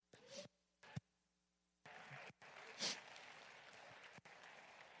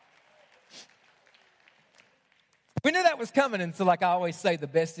We knew that was coming, and so like I always say, the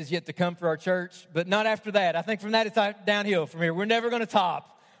best is yet to come for our church, but not after that. I think from that it's downhill from here. We're never going to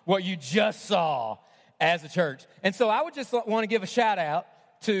top what you just saw as a church. And so I would just want to give a shout out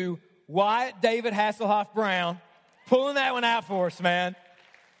to Wyatt David Hasselhoff Brown, pulling that one out for us, man.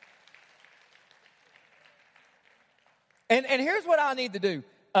 And here's what I need to do.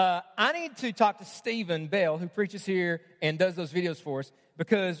 I need to talk to Stephen Bell, who preaches here and does those videos for us,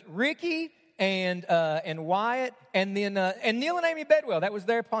 because Ricky and Wyatt and then and Neil and Amy Bedwell, that was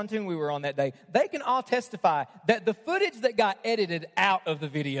their pontoon we were on that day. They can all testify that the footage that got edited out of the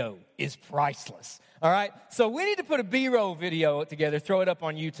video is priceless. All right, so we need to put a B-roll video together, throw it up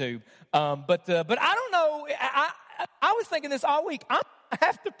on YouTube. But I don't know. I was thinking this all week. I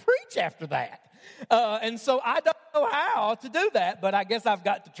have to preach after that. And so I don't know how to do that, but I guess I've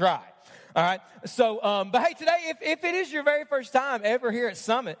got to try. All right. So, but hey, today, if it is your very first time ever here at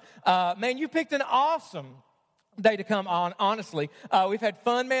Summit, man, you picked an awesome day to come on, honestly. We've had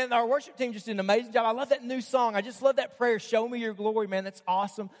fun, man. Our worship team just did an amazing job. I love that new song. I just love that prayer, Show Me Your Glory, man. That's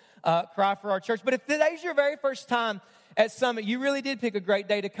awesome. Cry for our church. But if today's your very first time at Summit, you really did pick a great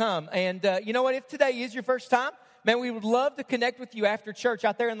day to come. And you know what? If today is your first time, man, we would love to connect with you after church.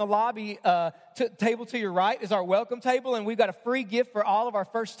 Out there in the lobby, table to your right is our welcome table, and we've got a free gift for all of our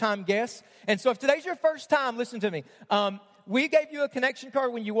first-time guests. And so if today's your first time, listen to me. We gave you a connection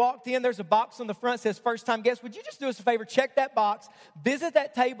card when you walked in. There's a box on the front that says first-time guest. Would you just do us a favor? Check that box. Visit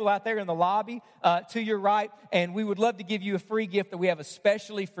that table out there in the lobby to your right, and we would love to give you a free gift that we have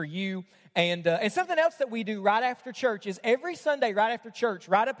especially for you. And something else that we do right after church is every Sunday right after church,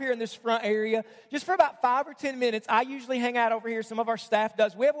 right up here in this front area, just for about 5 or 10 minutes, I usually hang out over here. Some of our staff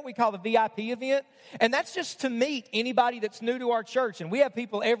does. We have what we call the VIP event, and that's just to meet anybody that's new to our church. And we have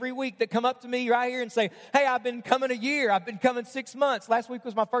people every week that come up to me right here and say, hey, I've been coming a year. I've been coming 6 months. Last week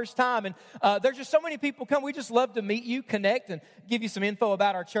was my first time. And there's just so many people come. We just love to meet you, connect, and give you some info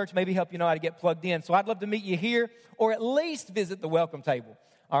about our church, maybe help you know how to get plugged in. So I'd love to meet you here or at least visit the welcome table.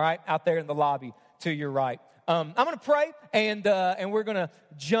 All right, out there in the lobby to your right. I'm going to pray, and we're going to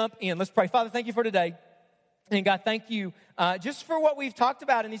jump in. Let's pray. Father, thank you for today. And God, thank you just for what we've talked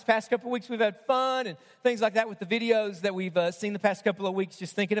about in these past couple of weeks. We've had fun and things like that with the videos that we've seen the past couple of weeks,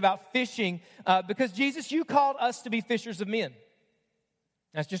 just thinking about fishing. Because, Jesus, you called us to be fishers of men.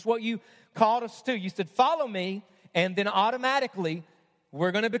 That's just what you called us to. You said, follow me, and then automatically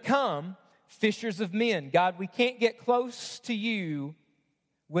we're going to become fishers of men. God, we can't get close to you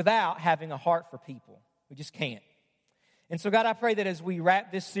without having a heart for people. We just can't. And so, God, I pray that as we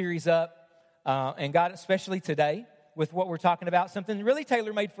wrap this series up, and God, especially today, with what we're talking about, something really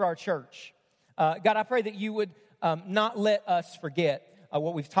tailor-made for our church. God, I pray that you would not let us forget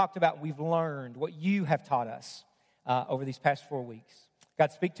what we've talked about, we've learned, what you have taught us over these past 4 weeks.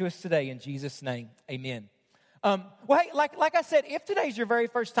 God, speak to us today in Jesus' name. Amen. Well, hey, like I said, if today's your very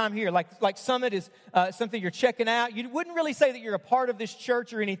first time here, like Summit is something you're checking out, you wouldn't really say that you're a part of this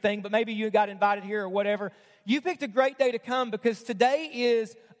church or anything, but maybe you got invited here or whatever. You picked a great day to come because today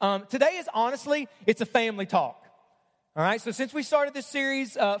is honestly, it's a family talk. All right, so since we started this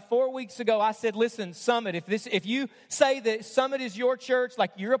series 4 weeks ago, I said, listen, Summit, if you say that Summit is your church,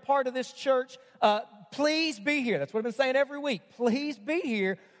 like you're a part of this church, please be here. That's what I've been saying every week. Please be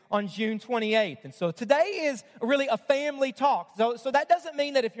here on June 28th. And so today is really a family talk. So that doesn't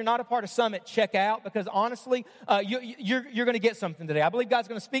mean that if you're not a part of Summit, check out, because honestly, you're going to get something today. I believe God's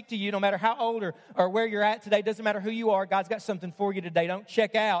going to speak to you no matter how old or where you're at today. Doesn't matter who you are. God's got something for you today. Don't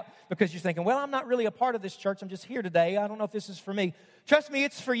check out because you're thinking, well, I'm not really a part of this church. I'm just here today. I don't know if this is for me. Trust me,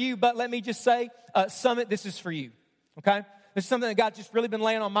 it's for you. But let me just say, Summit, this is for you. Okay? This is something that God's just really been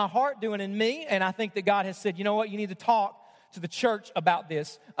laying on my heart, doing in me. And I think that God has said, you know what? You need to talk to the church about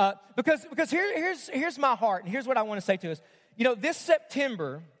this, because here's my heart, and here's what I want to say to us. You know, this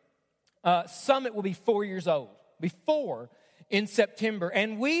September, Summit will be 4 years old. Be 4 in September,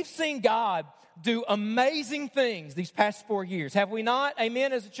 and we've seen God do amazing things these past 4 years. Have we not?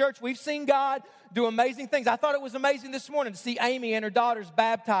 Amen. As a church, we've seen God do amazing things. I thought it was amazing this morning to see Amy and her daughters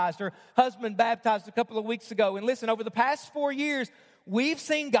baptized, her husband baptized a couple of weeks ago. And listen, over the past 4 years, we've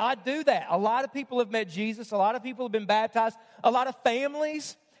seen God do that. A lot of people have met Jesus. A lot of people have been baptized. A lot of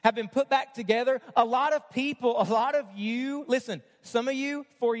families have been put back together. A lot of people, a lot of you, listen, some of you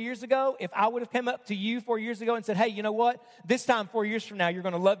 4 years ago, if I would have come up to you 4 years ago and said, hey, you know what? This time 4 years from now, you're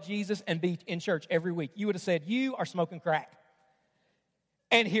going to love Jesus and be in church every week. You would have said, you are smoking crack.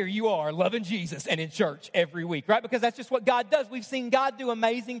 And here you are loving Jesus and in church every week, right? Because that's just what God does. We've seen God do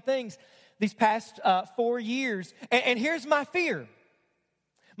amazing things these past 4 years. And here's my fear.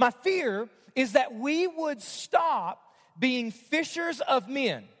 My fear is that we would stop being fishers of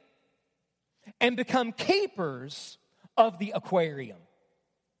men and become keepers of the aquarium.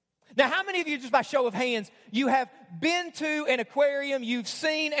 Now, how many of you, just by show of hands, you have been to an aquarium, you've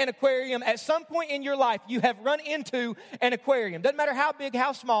seen an aquarium, at some point in your life, you have run into an aquarium? Doesn't matter how big,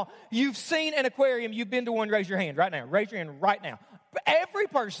 how small, you've seen an aquarium, you've been to one, raise your hand right now. Raise your hand right now. Every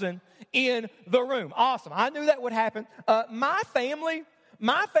person in the room. Awesome. I knew that would happen. My family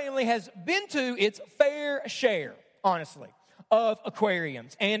has been to its fair share, honestly, of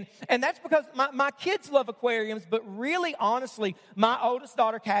aquariums. And that's because my kids love aquariums, but really, honestly, my oldest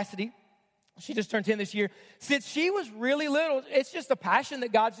daughter, Cassidy, she just turned 10 this year. Since she was really little, it's just a passion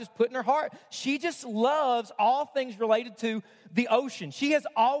that God's just put in her heart. She just loves all things related to the ocean. She has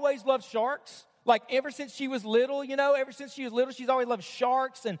always loved sharks. Like ever since she was little, she's always loved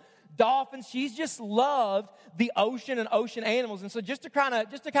sharks and dolphins. She's just loved the ocean and ocean animals. And so just to kind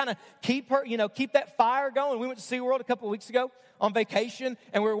of keep her, keep that fire going, we went to SeaWorld a couple of weeks ago on vacation,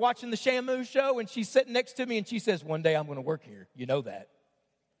 and we were watching the Shamu show, and she's sitting next to me, and she says, "One day I'm going to work here." You know that,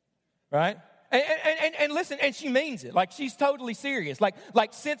 right? And listen, and she means it. Like, she's totally serious. Like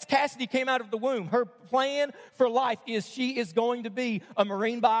since Cassidy came out of the womb, her plan for life is she is going to be a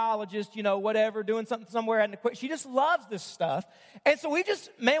marine biologist, whatever, doing something somewhere at an aquarium. She just loves this stuff. And so we've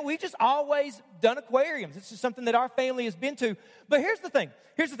just always done aquariums. It's just something that our family has been to. But here's the thing.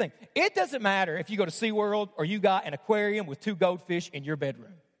 It doesn't matter if you go to SeaWorld or you got an aquarium with 2 goldfish in your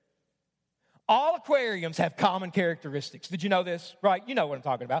bedroom. All aquariums have common characteristics. Did you know this? Right? You know what I'm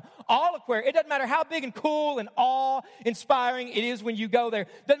talking about. All aquariums, it doesn't matter how big and cool and awe-inspiring it is when you go there.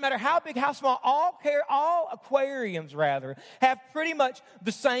 Doesn't matter how big, how small, all aquariums, have pretty much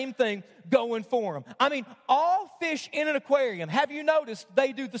the same thing going for them. I mean, all fish in an aquarium, have you noticed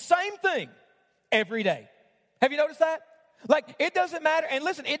they do the same thing every day? Have you noticed that? Like, it doesn't matter. And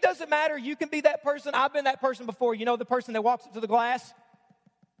listen, it doesn't matter. You can be that person. I've been that person before. You know, the person that walks up to the glass.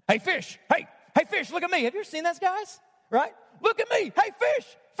 Hey, fish. Hey, fish, look at me. Have you ever seen those guys? Right? Look at me. Hey,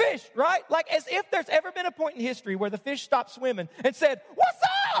 fish, right? Like, as if there's ever been a point in history where the fish stopped swimming and said, "What's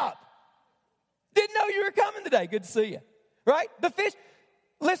up? Didn't know you were coming today. Good to see you." Right? The fish,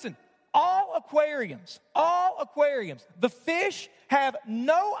 listen, all aquariums, the fish have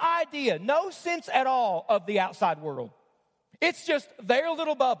no idea, no sense at all of the outside world. It's just their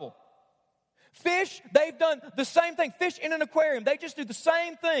little bubble. Fish, they've done the same thing. Fish in an aquarium, they just do the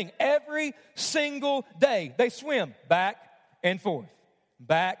same thing every single day. They swim back and forth,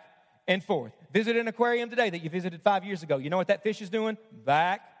 back and forth. Visit an aquarium today that you visited 5 years ago. You know what that fish is doing?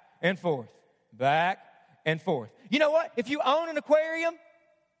 Back and forth, back and forth. You know what? If you own an aquarium,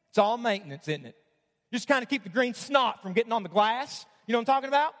 it's all maintenance, isn't it? Just kind of keep the green snot from getting on the glass. You know what I'm talking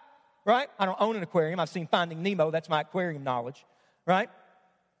about? Right? I don't own an aquarium. I've seen Finding Nemo. That's my aquarium knowledge, right?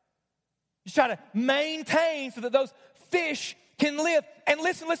 Just try to maintain so that those fish can live. And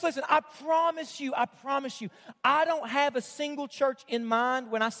listen. I promise you, I don't have a single church in mind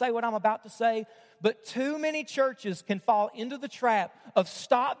when I say what I'm about to say, but too many churches can fall into the trap of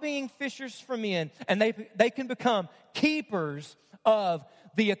stop being fishers for men, and they can become keepers of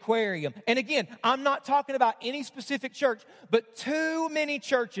the aquarium. And again, I'm not talking about any specific church, but too many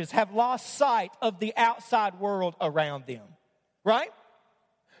churches have lost sight of the outside world around them, right?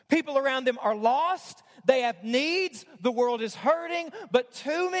 People around them are lost. They have needs. The world is hurting. But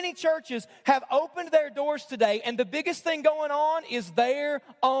too many churches have opened their doors today, and the biggest thing going on is their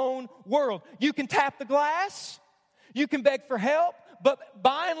own world. You can tap the glass. You can beg for help. But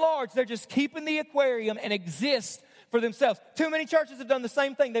by and large, they're just keeping the aquarium and exist for themselves. Too many churches have done the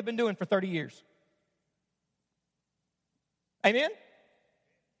same thing they've been doing for 30 years. Amen?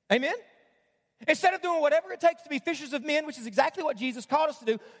 Amen? Instead of doing whatever it takes to be fishers of men, which is exactly what Jesus called us to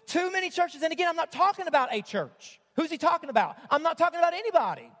do, too many churches, and again, I'm not talking about a church. Who's he talking about? I'm not talking about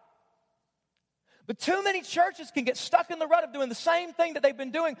anybody. But too many churches can get stuck in the rut of doing the same thing that they've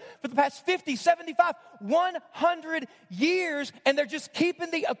been doing for the past 50, 75, 100 years, and they're just keeping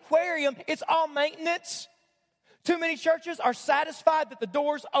the aquarium. It's all maintenance. Too many churches are satisfied that the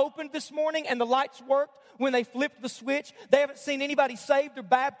doors opened this morning and the lights worked when they flipped the switch. They haven't seen anybody saved or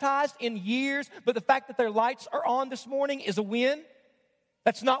baptized in years, but the fact that their lights are on this morning is a win.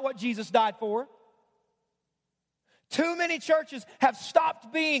 That's not what Jesus died for. Too many churches have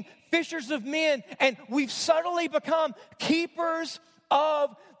stopped being fishers of men, and we've subtly become keepers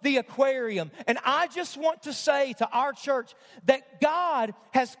of the aquarium. And I just want to say to our church that God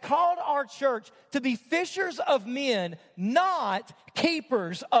has called our church to be fishers of men, not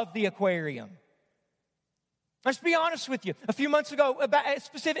keepers of the aquarium. Let's be honest with you. A few months ago, it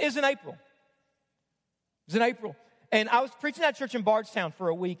was in April. It was in April. And I was preaching at church in Bardstown for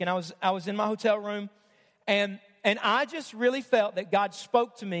a week, and I was in my hotel room, and I just really felt that God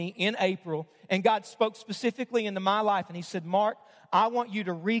spoke to me in April, and God spoke specifically into my life, and He said, Mark, I want you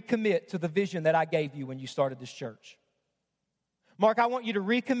to recommit to the vision that I gave you when you started this church. Mark, I want you to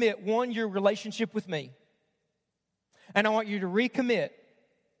recommit, one, your relationship with me. And I want you to recommit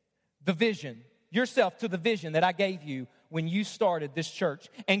the vision, yourself to the vision that I gave you when you started this church.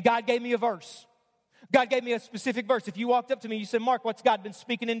 And God gave me a verse. God gave me a specific verse. If you walked up to me and you said, Mark, what's God been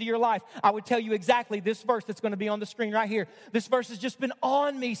speaking into your life? I would tell you exactly this verse that's going to be on the screen right here. This verse has just been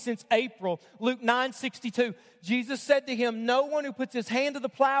on me since April. Luke 9:62. Jesus said to him, no one who puts his hand to the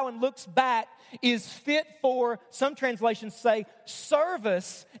plow and looks back is fit for, some translations say,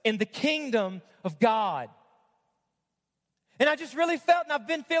 service in the kingdom of God. And I just really felt, and I've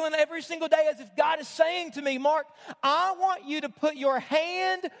been feeling every single day as if God is saying to me, Mark, I want you to put your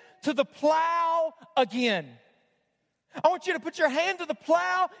hand to the plow again. I want you to put your hand to the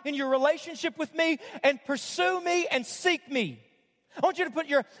plow in your relationship with me and pursue me and seek me. I want you to put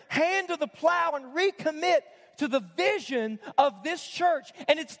your hand to the plow and recommit to the vision of this church.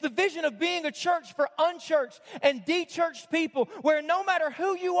 And it's the vision of being a church for unchurched and de-churched people, where no matter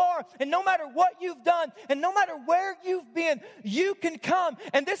who you are and no matter what you've done and no matter where you've been, you can come.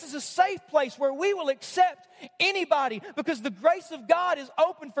 And this is a safe place where we will accept anybody, because the grace of God is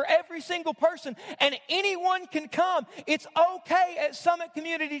open for every single person and anyone can come. It's okay at Summit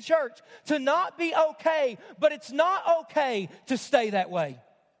Community Church to not be okay, but it's not okay to stay that way.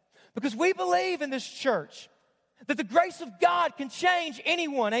 Because we believe in this church that the grace of God can change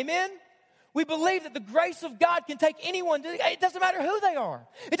anyone. Amen? We believe that the grace of God can take anyone. It doesn't matter who they are.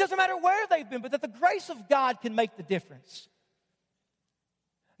 It doesn't matter where they've been, but that the grace of God can make the difference.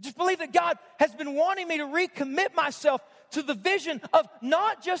 I just believe that God has been wanting me to recommit myself to the vision of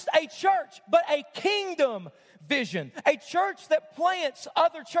not just a church, but a kingdom vision. A church that plants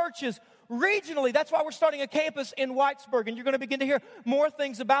other churches regionally. That's why we're starting a campus in Whitesburg, and you're going to begin to hear more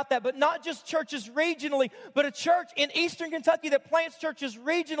things about that. But not just churches regionally, but a church in Eastern Kentucky that plants churches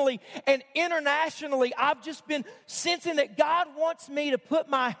regionally and internationally. I've just been sensing that God wants me to put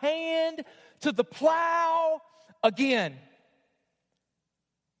my hand to the plow again.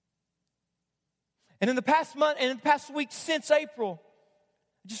 And in the past month and in the past week since April,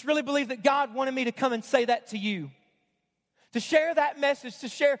 I just really believe that God wanted me to come and say that to you. To share that message, to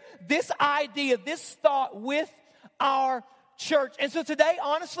share this idea, this thought with our church. And so today,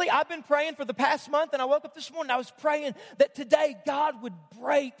 honestly, I've been praying for the past month, and I woke up this morning, I was praying that today God would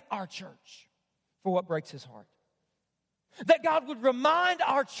break our church for what breaks His heart. That God would remind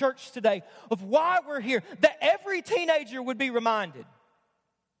our church today of why we're here. That every teenager would be reminded.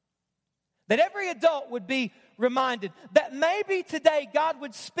 That every adult would be reminded. That maybe today God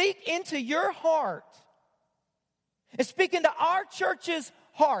would speak into your heart and speak into our church's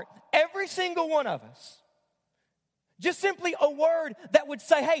heart, every single one of us. Just simply a word that would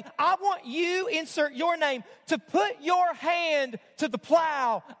say, hey, I want you, insert your name, to put your hand to the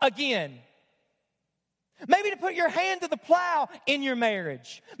plow again. Maybe to put your hand to the plow in your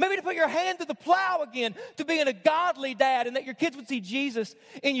marriage. Maybe to put your hand to the plow again to being a godly dad and that your kids would see Jesus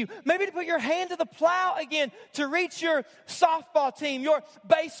in you. Maybe to put your hand to the plow again to reach your softball team, your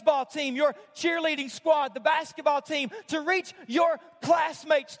baseball team, your cheerleading squad, the basketball team, to reach your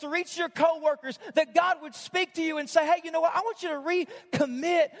classmates, to reach your coworkers, that God would speak to you and say, hey, you know what? I want you to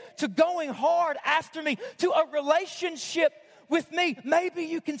recommit to going hard after me, to a relationship with me. Maybe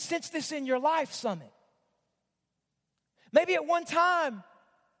you can sense this in your life, Summit. Maybe at one time,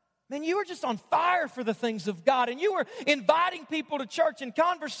 man, you were just on fire for the things of God, and you were inviting people to church and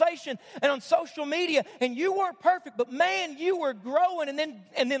conversation and on social media, and you weren't perfect, but man, you were growing,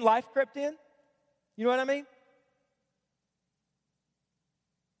 and then life crept in. You know what I mean?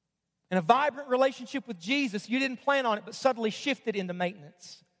 And a vibrant relationship with Jesus, you didn't plan on it, but suddenly shifted into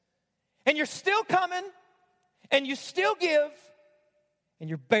maintenance. And you're still coming, and you still give, and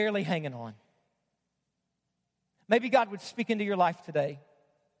you're barely hanging on. Maybe God would speak into your life today.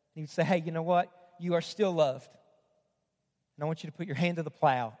 He would say, hey, you know what? You are still loved. And I want you to put your hand to the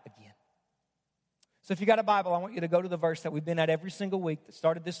plow again. So if you got a Bible, I want you to go to the verse that we've been at every single week that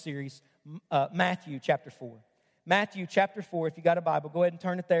started this series, Matthew chapter 4. Matthew chapter 4, if you got a Bible, go ahead and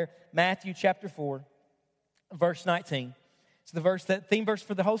turn it there. Matthew chapter 4, verse 19. It's the verse, that theme verse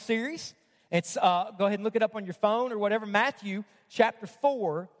for the whole series. It's go ahead and look it up on your phone or whatever. Matthew chapter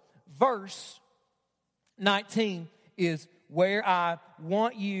 4, verse 19 is where I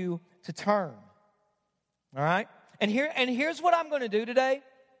want you to turn. All right? And here's what I'm going to do today.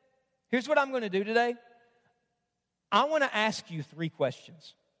 Here's what I'm going to do today. I want to ask you 3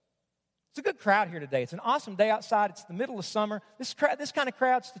 questions. It's a good crowd here today. It's an awesome day outside. It's the middle of summer. This kind of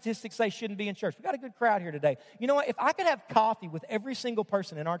crowd, statistics say, shouldn't be in church. We've got a good crowd here today. You know what? If I could have coffee with every single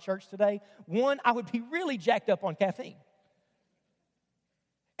person in our church today, one, I would be really jacked up on caffeine.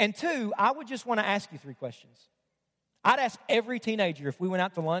 And two, I would just want to ask you 3 questions. I'd ask every teenager, if we went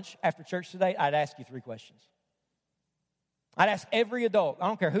out to lunch after church today, I'd ask you 3 questions. I'd ask every adult, I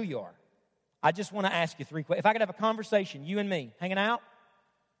don't care who you are. I just want to ask you 3 questions. If I could have a conversation, you and me, hanging out,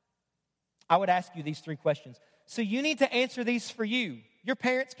 I would ask you these 3 questions. So you need to answer these for you. Your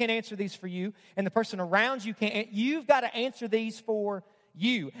parents can't answer these for you, and the person around you can't. You've got to answer these for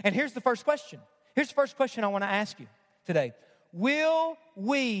you. And here's the first question. Here's the first question I want to ask you today. Will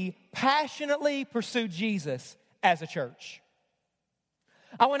we passionately pursue Jesus as a church?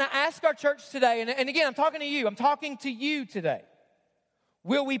 I want to ask our church today, and again, I'm talking to you. I'm talking to you today.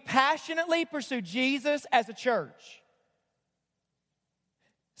 Will we passionately pursue Jesus as a church?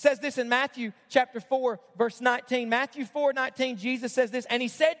 It says this in Matthew chapter 4, verse 19. Matthew 4:19, Jesus says this, and he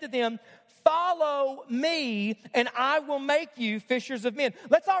said to them, follow me, and I will make you fishers of men.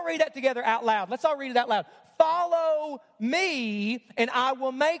 Let's all read that together out loud. Let's all read it out loud. Follow me, and I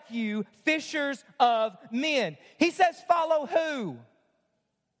will make you fishers of men. He says, follow who?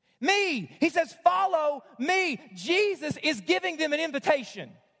 Me. He says, follow me. Jesus is giving them an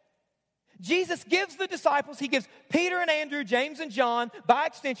invitation. Jesus gives the disciples, he gives Peter and Andrew, James and John, by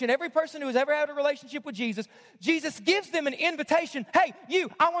extension, every person who has ever had a relationship with Jesus, Jesus gives them an invitation. Hey, you,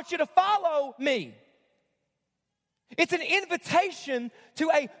 I want you to follow me. It's an invitation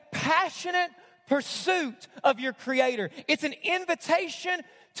to a passionate pursuit of your Creator. It's an invitation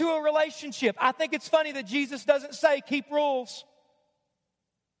to a relationship. I think it's funny that Jesus doesn't say, keep rules.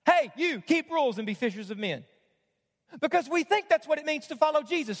 Hey, you, keep rules and be fishers of men. Because we think that's what it means to follow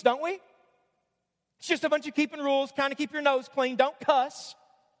Jesus, don't we? It's just a bunch of keeping rules, kind of keep your nose clean, don't cuss.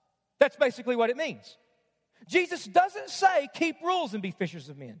 That's basically what it means. Jesus doesn't say, keep rules and be fishers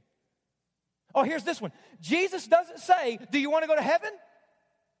of men. Oh, here's this one. Jesus doesn't say, do you want to go to heaven?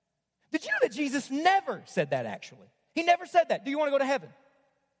 Did you know that Jesus never said that actually? He never said that. Do you want to go to heaven?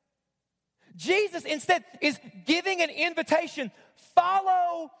 Jesus instead is giving an invitation,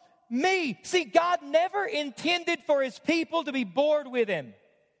 follow me. See, God never intended for his people to be bored with him.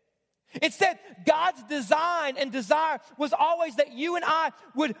 Instead, God's design and desire was always that you and I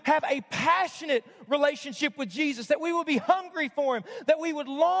would have a passionate relationship with Jesus, that we would be hungry for him, that we would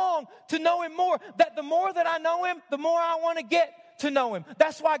long to know him more, that the more that I know him, the more I want to get to know him.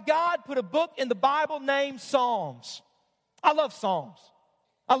 That's why God put a book in the Bible named Psalms. I love Psalms.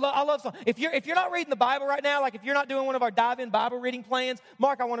 I love Psalms. If you're not reading the Bible right now, like if you're not doing one of our dive-in Bible reading plans,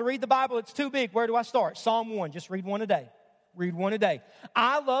 Mark, I want to read the Bible. It's too big. Where do I start? Psalm 1. Just read one a day. Read one a day.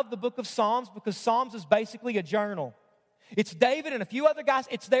 I love the book of Psalms because Psalms is basically a journal. It's David and a few other guys.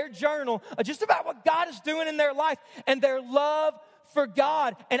 It's their journal just about what God is doing in their life and their love for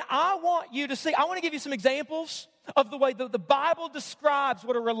God. And I want you to see, I want to give you some examples of the way that the Bible describes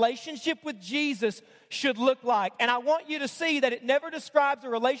what a relationship with Jesus should look like. And I want you to see that it never describes a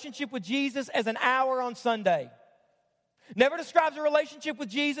relationship with Jesus as an hour on Sunday. Never describes a relationship with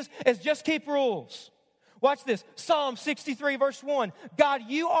Jesus as just keep rules. Watch this. Psalm 63 verse 1. God,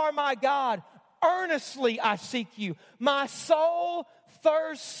 you are my God. Earnestly I seek you. My soul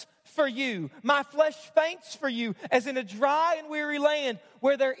thirsts for you. My flesh faints for you as in a dry and weary land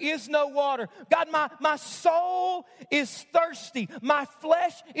where there is no water. God, my soul is thirsty. My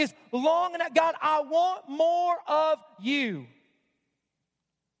flesh is longing. God, I want more of you.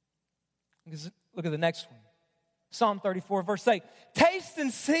 Look at the next one. Psalm 34, verse 8. Taste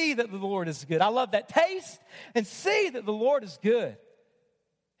and see that the Lord is good. I love that. Taste and see that the Lord is good.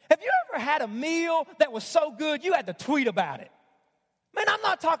 Have you ever had a meal that was so good you had to tweet about it? Man, I'm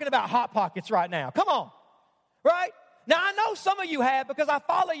not talking about Hot Pockets right now. Come on. Right? Now, I know some of you have because I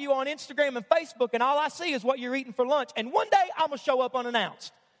follow you on Instagram and Facebook, and all I see is what you're eating for lunch. And one day, I'm going to show up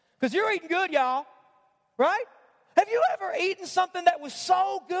unannounced because you're eating good, y'all. Right? Have you ever eaten something that was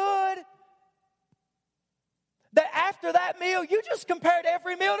so good that after that meal, you just compared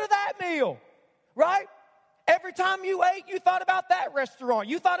every meal to that meal, right? Every time you ate, you thought about that restaurant.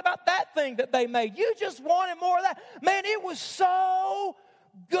 You thought about that thing that they made. You just wanted more of that. Man, it was so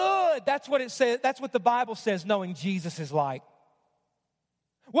good. That's what it says. That's what the Bible says knowing Jesus is like.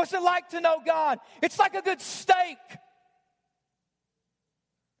 What's it like to know God? It's like a good steak.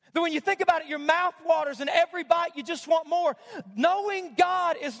 That when you think about it, your mouth waters and every bite you just want more. Knowing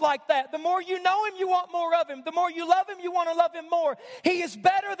God is like that. The more you know him, you want more of him. The more you love him, you want to love him more. He is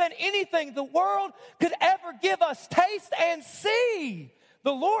better than anything the world could ever give us. Taste and see.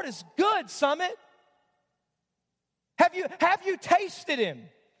 The Lord is good, Summit. Have you tasted him?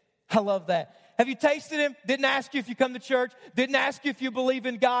 I love that. Have you tasted him? Didn't ask you if you come to church. Didn't ask you if you believe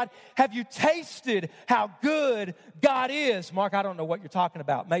in God. Have you tasted how good God is? Mark, I don't know what you're talking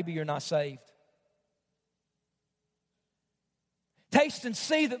about. Maybe you're not saved. Taste and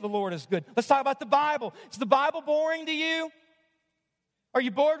see that the Lord is good. Let's talk about the Bible. Is the Bible boring to you? Are you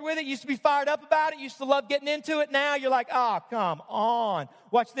bored with it? You used to be fired up about it. You used to love getting into it. Now you're like, come on.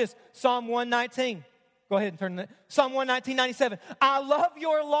 Watch this. Psalm 119. Go ahead and turn it. Psalm 119:97. I love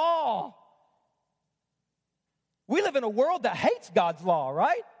your law. We live in a world that hates God's law,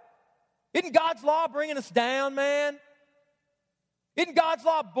 right? Isn't God's law bringing us down, man? Isn't God's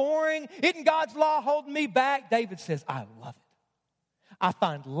law boring? Isn't God's law holding me back? David says, I love it. I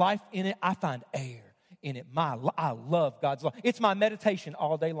find life in it. I find air in it. I love God's law. It's my meditation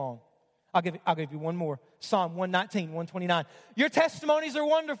all day long. I'll give you one more. Psalm 119, 129. Your testimonies are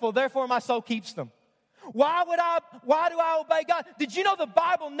wonderful, therefore my soul keeps them. Why do I obey God? Did you know the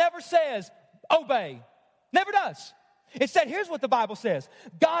Bible never says obey? Never does. It said, here's what the Bible says.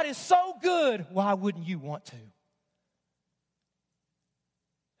 God is so good, why wouldn't you want to?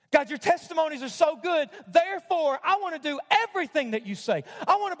 God, your testimonies are so good, therefore I want to do everything that you say.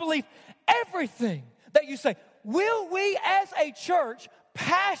 I want to believe everything that you say. Will we as a church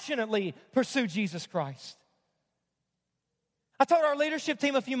passionately pursue Jesus Christ? I told our leadership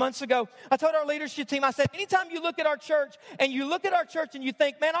team a few months ago, I said, anytime you look at our church and you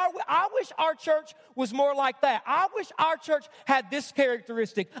think, man, I wish our church was more like that. I wish our church had this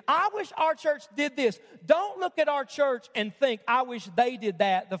characteristic. I wish our church did this. Don't look at our church and think, I wish they did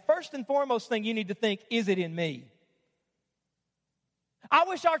that. The first and foremost thing you need to think, is it in me? I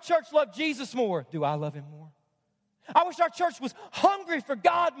wish our church loved Jesus more. Do I love him more? I wish our church was hungry for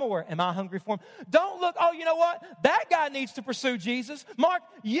God more. Am I hungry for him? Don't look, you know what? That guy needs to pursue Jesus. Mark,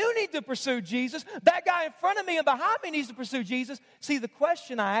 you need to pursue Jesus. That guy in front of me and behind me needs to pursue Jesus. See, the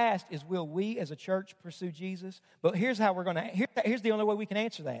question I asked is, will we as a church pursue Jesus? But here's the only way we can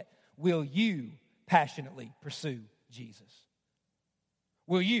answer that. Will you passionately pursue Jesus?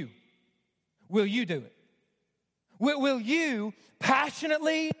 Will you? Will you do it? Will you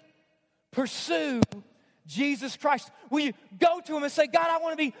passionately pursue Jesus Christ? Will you go to him and say, God, I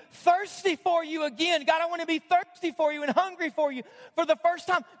want to be thirsty for you again. God, I want to be thirsty for you and hungry for you for the first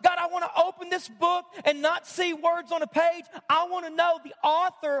time. God, I want to open this book and not see words on a page. I want to know the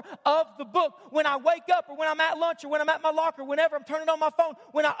author of the book. When I wake up or when I'm at lunch or when I'm at my locker, whenever I'm turning on my phone,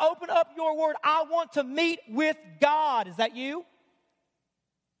 when I open up your word, I want to meet with God. Is that you?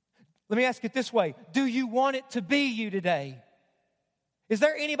 Let me ask it this way. Do you want it to be you today? Is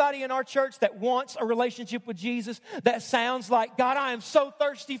there anybody in our church that wants a relationship with Jesus that sounds like, God, I am so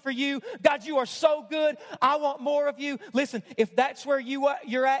thirsty for you. God, you are so good. I want more of you. Listen, if that's where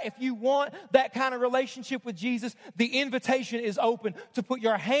you're at, if you want that kind of relationship with Jesus, the invitation is open to put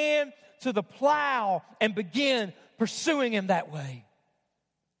your hand to the plow and begin pursuing him that way.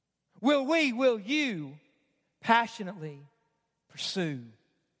 Will you passionately pursue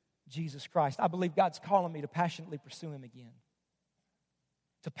Jesus Christ? I believe God's calling me to passionately pursue him again.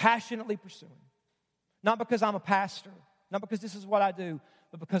 To passionately pursue him. Not because I'm a pastor, not because this is what I do,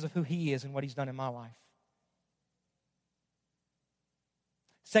 but because of who he is and what he's done in my life.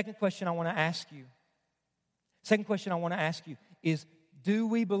 Second question I want to ask you is, do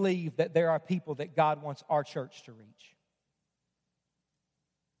we believe that there are people that God wants our church to reach?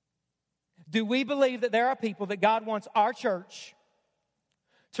 Do we believe that there are people that God wants our church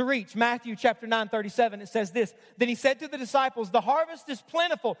to reach? Matthew chapter 9:37, it says this. Then he said to the disciples, the harvest is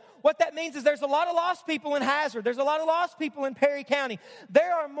plentiful. What that means is there's a lot of lost people in Hazard. There's a lot of lost people in Perry County.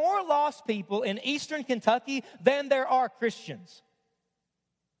 There are more lost people in eastern Kentucky than there are Christians.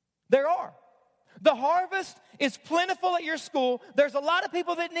 There are. The harvest is plentiful at your school. There's a lot of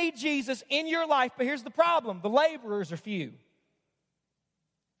people that need Jesus in your life, but here's the problem. The laborers are few.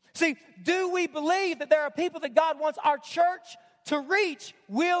 See, do we believe that there are people that God wants our church to reach?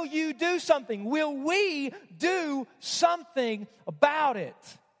 Will you do something? Will we do something about it?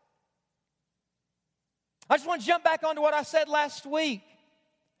 I just want to jump back onto what I said last week.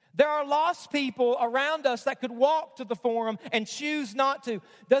 There are lost people around us that could walk to the forum and choose not to.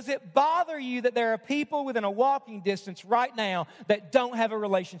 Does it bother you that there are people within a walking distance right now that don't have a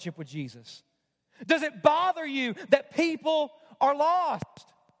relationship with Jesus? Does it bother you that people are lost?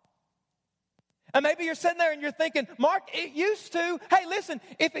 And maybe you're sitting there and you're thinking, Mark, it used to. Hey, listen,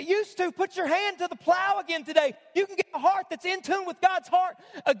 if it used to, put your hand to the plow again today. You can get a heart that's in tune with God's heart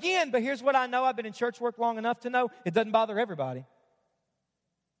again. But here's what I know. I've been in church work long enough to know it doesn't bother everybody.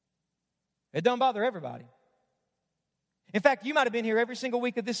 It don't bother everybody. In fact, you might have been here every single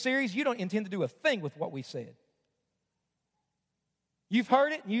week of this series. You don't intend to do a thing with what we said. You've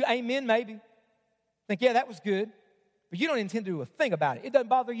heard it, and you amen maybe. Think, yeah, that was good. But you don't intend to do a thing about it. It doesn't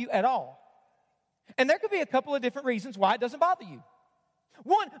bother you at all. And there could be a couple of different reasons why it doesn't bother you.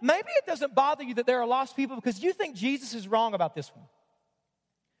 One, maybe it doesn't bother you that there are lost people because you think Jesus is wrong about this one.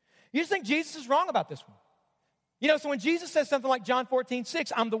 You just think Jesus is wrong about this one. You know, so when Jesus says something like John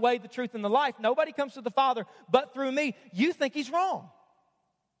 14:6, I'm the way, the truth, and the life, nobody comes to the Father but through me, you think he's wrong.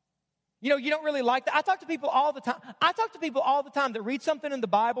 You know, you don't really like that. I talk to people all the time that read something in the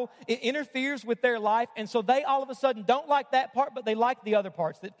Bible, it interferes with their life, and so they all of a sudden don't like that part, but they like the other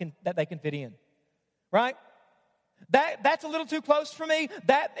parts that they can fit in. Right? That's a little too close for me.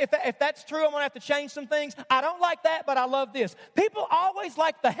 If that's true, I'm going to have to change some things. I don't like that, but I love this. People always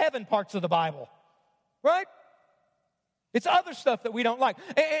like the heaven parts of the Bible. Right? It's other stuff that we don't like.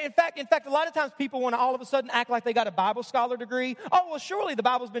 In fact, a lot of times people want to all of a sudden act like they got a Bible scholar degree. Oh, well, surely the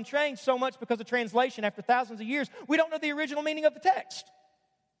Bible's been changed so much because of translation after thousands of years. We don't know the original meaning of the text.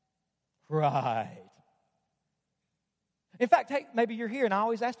 Right. In fact, hey, maybe you're here, and I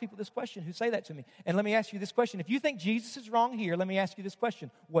always ask people this question who say that to me. And let me ask you this question. If you think Jesus is wrong here, let me ask you this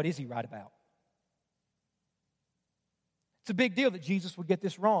question. What is he right about? It's a big deal that Jesus would get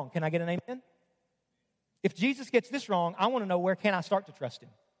this wrong. Can I get an amen? If Jesus gets this wrong, I want to know, where can I start to trust him?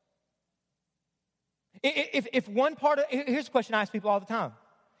 If one part of, here's a question I ask people all the time.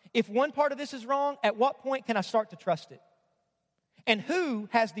 If one part of this is wrong, at what point can I start to trust it? And who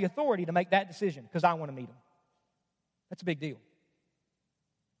has the authority to make that decision? Because I want to meet him. That's a big deal.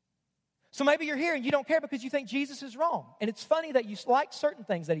 So maybe you're here and you don't care because you think Jesus is wrong. And it's funny that you like certain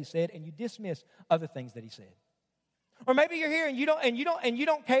things that he said and you dismiss other things that he said. Or maybe you're here and you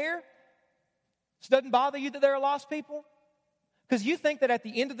don't care. It doesn't bother you that there are lost people because you think that at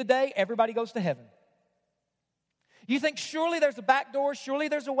the end of the day, everybody goes to heaven. You think surely there's a back door, surely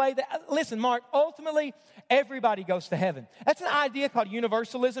there's a way that, listen, Mark, ultimately, everybody goes to heaven. That's an idea called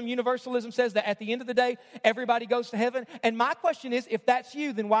universalism. Universalism says that at the end of the day, everybody goes to heaven. And my question is, if that's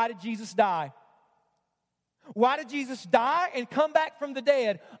you, then why did Jesus die? Why did Jesus die and come back from the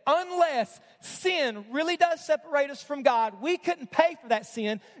dead? Unless sin really does separate us from God, we couldn't pay for that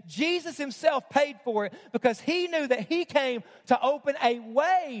sin. Jesus himself paid for it because he knew that he came to open a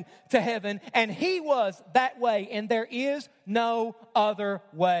way to heaven, and he was that way, and there is no other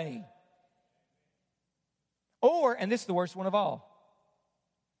way. Or, and this is the worst one of all,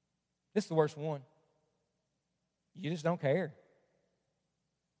 this is the worst one, you just don't care.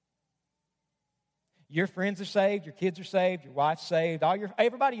 Your friends are saved, your kids are saved, your wife's saved,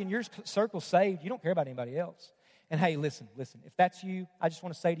 everybody in your circle's saved. You don't care about anybody else. And hey, listen, if that's you, I just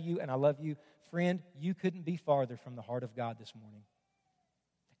want to say to you, and I love you, friend, you couldn't be farther from the heart of God this morning.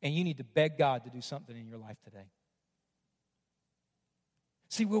 And you need to beg God to do something in your life today.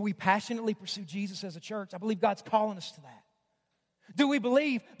 See, will we passionately pursue Jesus as a church? I believe God's calling us to that. Do we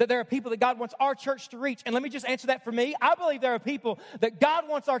believe that there are people that God wants our church to reach? And let me just answer that for me. I believe there are people that God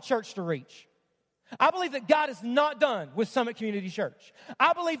wants our church to reach. I believe that God is not done with Summit Community Church.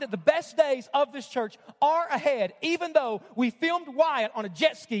 I believe that the best days of this church are ahead, even though we filmed Wyatt on a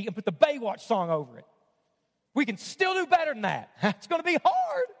jet ski and put the Baywatch song over it. We can still do better than that. It's going to be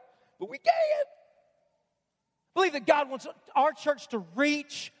hard, but we can. I believe that God wants our church to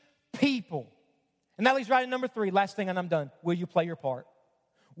reach people. And that leads right to number 3, last thing, and I'm done. Will you play your part?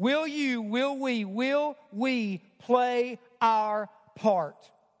 Will we play our part?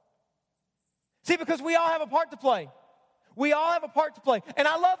 See, because we all have a part to play. We all have a part to play. And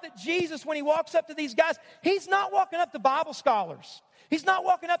I love that Jesus, when he walks up to these guys, he's not walking up to Bible scholars. He's not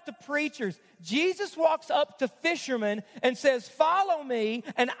walking up to preachers. Jesus walks up to fishermen and says, follow me,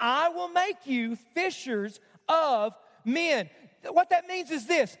 and I will make you fishers of men. What that means is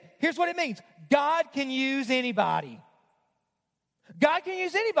this. Here's what it means. God can use anybody. God can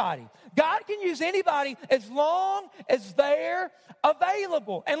use anybody. God can use anybody as long as they're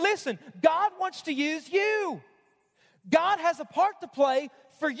available. And listen, God wants to use you. God has a part to play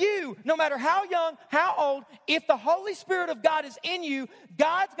for you, no matter how young, how old. If the Holy Spirit of God is in you,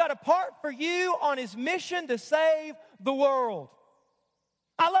 God's got a part for you on his mission to save the world.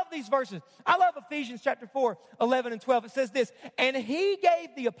 I love these verses. I love Ephesians chapter 4, 11 and 12. It says this, and he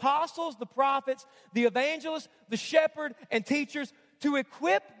gave the apostles, the prophets, the evangelists, the shepherd, and teachers to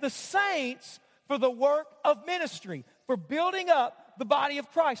equip the saints for the work of ministry, for building up the body of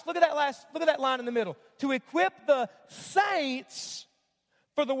Christ. Look at that line in the middle. To equip the saints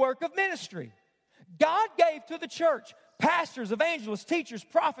for the work of ministry. God gave to the church pastors, evangelists, teachers,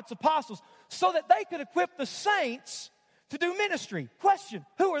 prophets, apostles, so that they could equip the saints to do ministry. Question,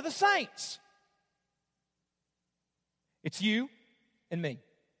 who are the saints? It's you and me.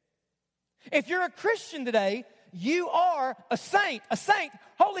 If you're a Christian today, you are a saint. A saint.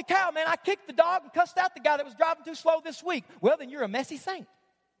 Holy cow, man, I kicked the dog and cussed out the guy that was driving too slow this week. Well, then you're a messy saint.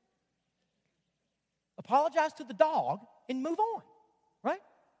 Apologize to the dog and move on, right?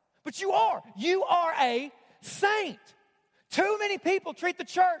 But you are a saint. Too many people treat the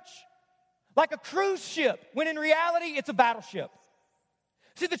church like a cruise ship, when in reality, it's a battleship.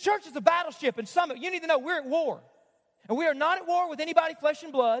 See, the church is a battleship, and you need to know we're at war. And we are not at war with anybody flesh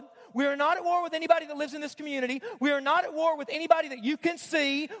and blood. We are not at war with anybody that lives in this community. We are not at war with anybody that you can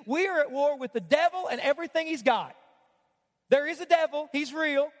see. We are at war with the devil and everything he's got. There is a devil. He's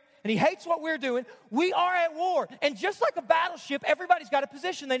real. And he hates what we're doing. We are at war. And just like a battleship, everybody's got a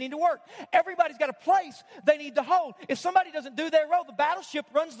position they need to work. Everybody's got a place they need to hold. If somebody doesn't do their role, the battleship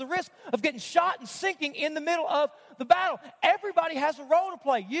runs the risk of getting shot and sinking in the middle of the battle. Everybody has a role to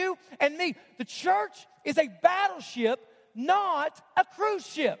play, you and me. The church is a battleship, not a cruise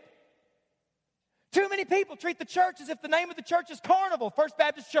ship. Too many people treat the church as if the name of the church is Carnival, First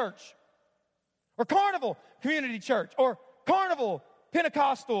Baptist Church, or Carnival Community Church, or Carnival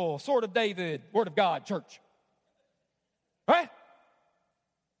Pentecostal, Sword of David, Word of God Church. Right?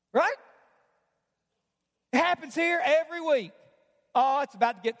 Right? It happens here every week. Oh, it's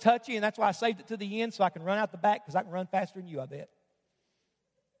about to get touchy, and that's why I saved it to the end so I can run out the back, because I can run faster than you, I bet.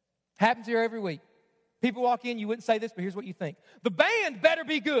 Happens here every week. People walk in, you wouldn't say this, but here's what you think. The band better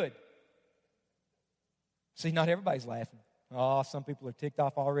be good. See, not everybody's laughing. Oh, some people are ticked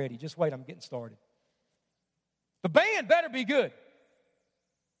off already. Just wait, I'm getting started. The band better be good.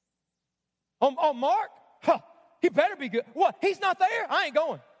 Oh, Mark, he better be good. What? He's not there? I ain't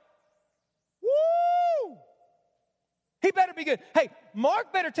going. Woo! He better be good. Hey,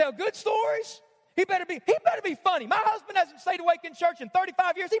 Mark better tell good stories. He better be funny. My husband hasn't stayed awake in church in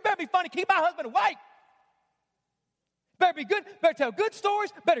 35 years. He better be funny. Keep my husband awake. Better be good. Better tell good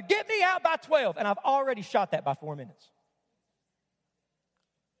stories. Better get me out by 12. And I've already shot that by 4 minutes.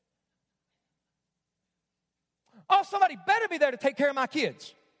 Oh, somebody better be there to take care of my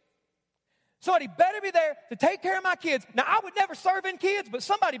kids. Somebody better be there to take care of my kids. Now, I would never serve in kids, but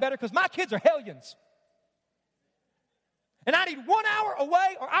somebody better, because my kids are hellions. And I need 1 hour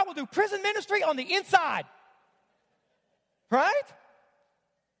away, or I will do prison ministry on the inside. Right?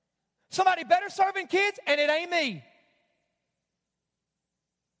 Somebody better serve in kids, and it ain't me.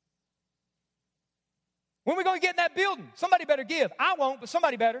 When we going to get in that building? Somebody better give. I won't, but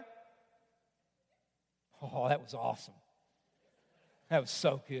somebody better. Oh, that was awesome. That was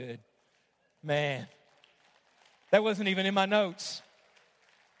so good. Man, that wasn't even in my notes.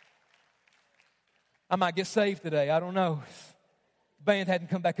 I might get saved today. I don't know. The band hadn't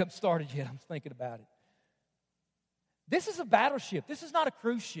come back up and started yet. I'm thinking about it. This is a battleship. This is not a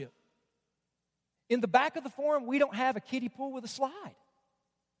cruise ship. In the back of the forum, we don't have a kiddie pool with a slide.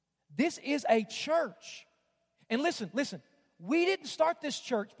 This is a church. And listen, we didn't start this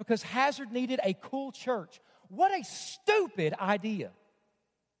church because Hazard needed a cool church. What a stupid idea.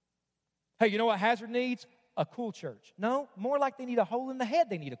 Hey, you know what Hazard needs? A cool church. No, more like they need a hole in the head,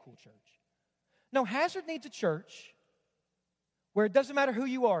 they need a cool church. No, Hazard needs a church where it doesn't matter who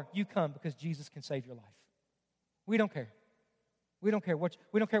you are, you come because Jesus can save your life. We don't care. We don't care what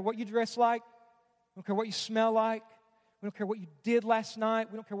you dress like. We don't care what you smell like. We don't care what you did last night.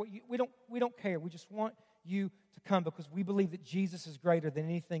 We don't care we don't care. We just want you to come because we believe that Jesus is greater than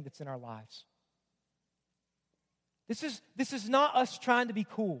anything that's in our lives. This is not us trying to be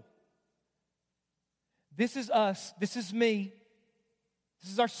cool. This is us, this is me,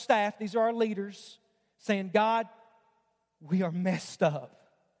 this is our staff, these are our leaders saying, God, we are messed up.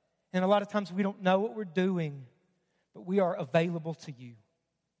 And a lot of times we don't know what we're doing, but we are available to you.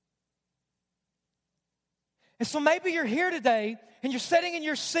 And so maybe you're here today and you're sitting in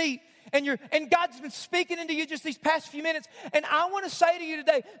your seat and God's been speaking into you just these past few minutes. And I want to say to you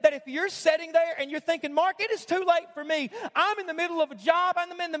today that if you're sitting there and you're thinking, Mark, it is too late for me. I'm in the middle of a job.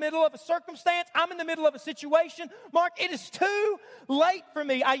 I'm in the middle of a circumstance. I'm in the middle of a situation. Mark, it is too late for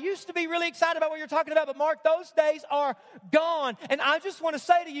me. I used to be really excited about what you're talking about, but Mark, those days are gone. And I just want to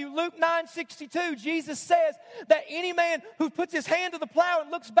say to you, Luke 9:62, Jesus says that any man who puts his hand to the plow and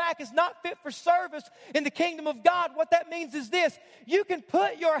looks back is not fit for service in the kingdom of God. What that means is this: you can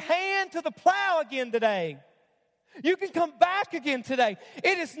put your hand to the plow again today. You can come back again today.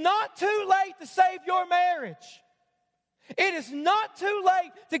 It is not too late to save your marriage. It is not too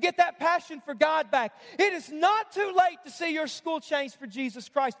late to get that passion for God back. It is not too late to see your school changed for Jesus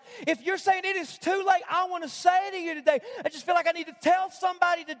Christ. If you're saying it is too late, I want to say to you today, I just feel like I need to tell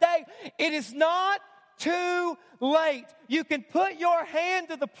somebody today, it is not too late. You can put your hand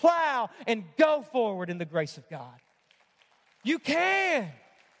to the plow and go forward in the grace of God. You can.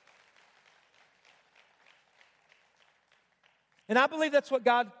 And I believe that's what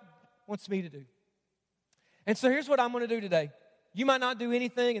God wants me to do. And so here's what I'm going to do today. You might not do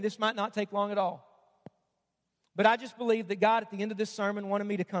anything, and this might not take long at all. But I just believe that God, at the end of this sermon, wanted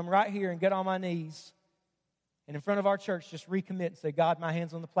me to come right here and get on my knees and in front of our church just recommit and say, God, my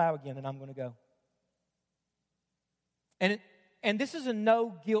hand's on the plow again, and I'm going to go. And this is a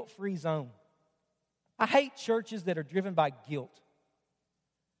no guilt-free zone. I hate churches that are driven by guilt.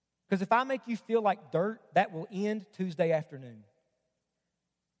 Because if I make you feel like dirt, that will end Tuesday afternoon.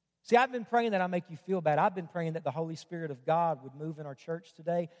 See, I've been praying that I make you feel bad. I've been praying that the Holy Spirit of God would move in our church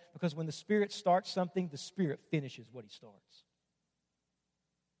today, because when the Spirit starts something, the Spirit finishes what He starts.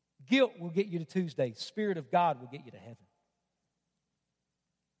 Guilt will get you to Tuesday. Spirit of God will get you to heaven.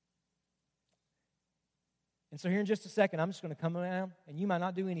 And so here in just a second, I'm just going to come around, and you might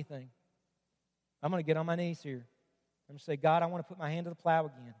not do anything. I'm going to get on my knees here. I'm going to say, God, I want to put my hand to the plow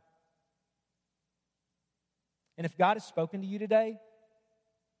again. And if God has spoken to you today,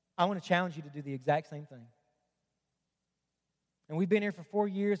 I want to challenge you to do the exact same thing. And we've been here for 4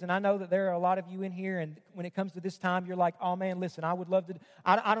 years, and I know that there are a lot of you in here, and when it comes to this time, you're like, oh man, listen, I would love to.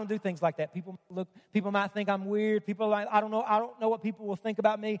 I don't do things like that. People might think I'm weird. People are like, I don't know what people will think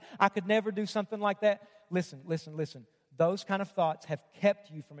about me. I could never do something like that. Listen. Those kind of thoughts have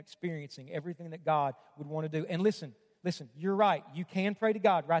kept you from experiencing everything that God would want to do. And listen, you're right. You can pray to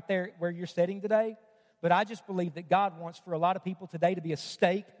God right there where you're sitting today. But I just believe that God wants for a lot of people today to be a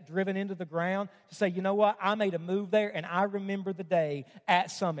stake driven into the ground to say, you know what, I made a move there, and I remember the day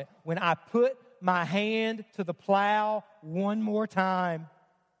at Summit when I put my hand to the plow one more time.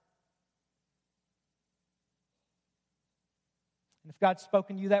 And if God's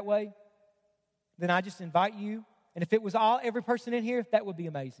spoken to you that way, then I just invite you. And if it was every person in here, that would be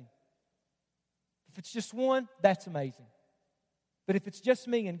amazing. If it's just one, that's amazing. But if it's just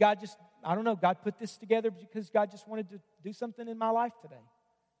me and God God put this together because God just wanted to do something in my life today,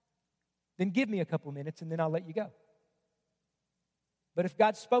 then give me a couple minutes and then I'll let you go. But if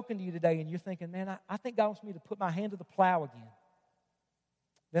God's spoken to you today and you're thinking, man, I think God wants me to put my hand to the plow again,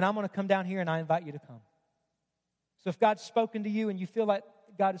 then I'm going to come down here and I invite you to come. So if God's spoken to you and you feel like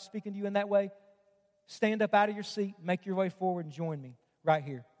God is speaking to you in that way, stand up out of your seat, make your way forward and join me right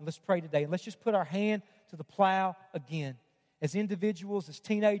here. And let's pray today. And let's just put our hand to the plow again. As individuals, as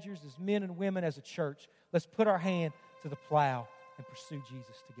teenagers, as men and women, as a church, let's put our hand to the plow and pursue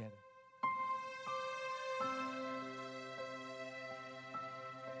Jesus together.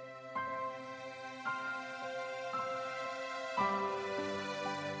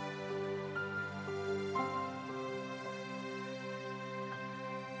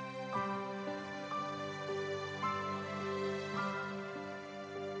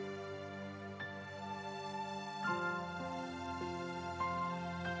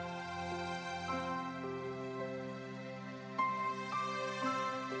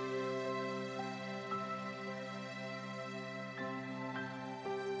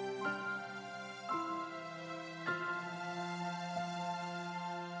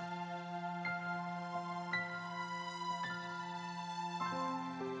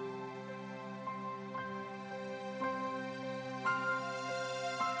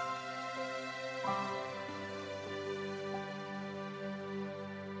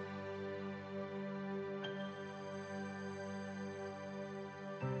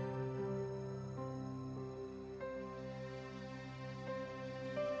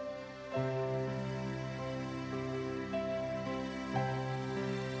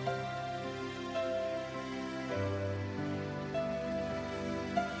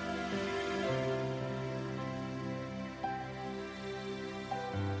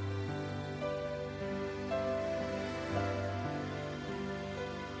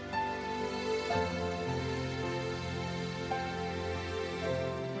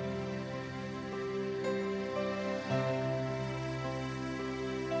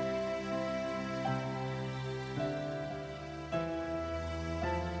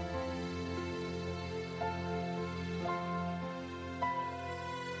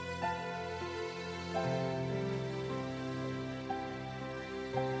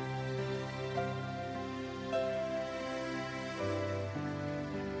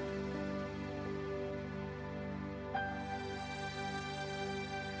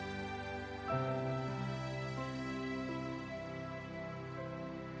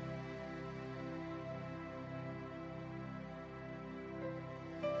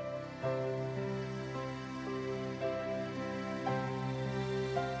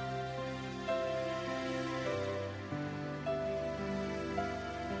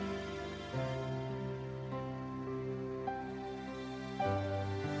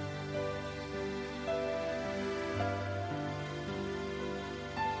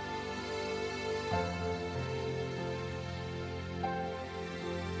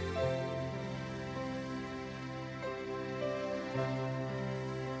 you.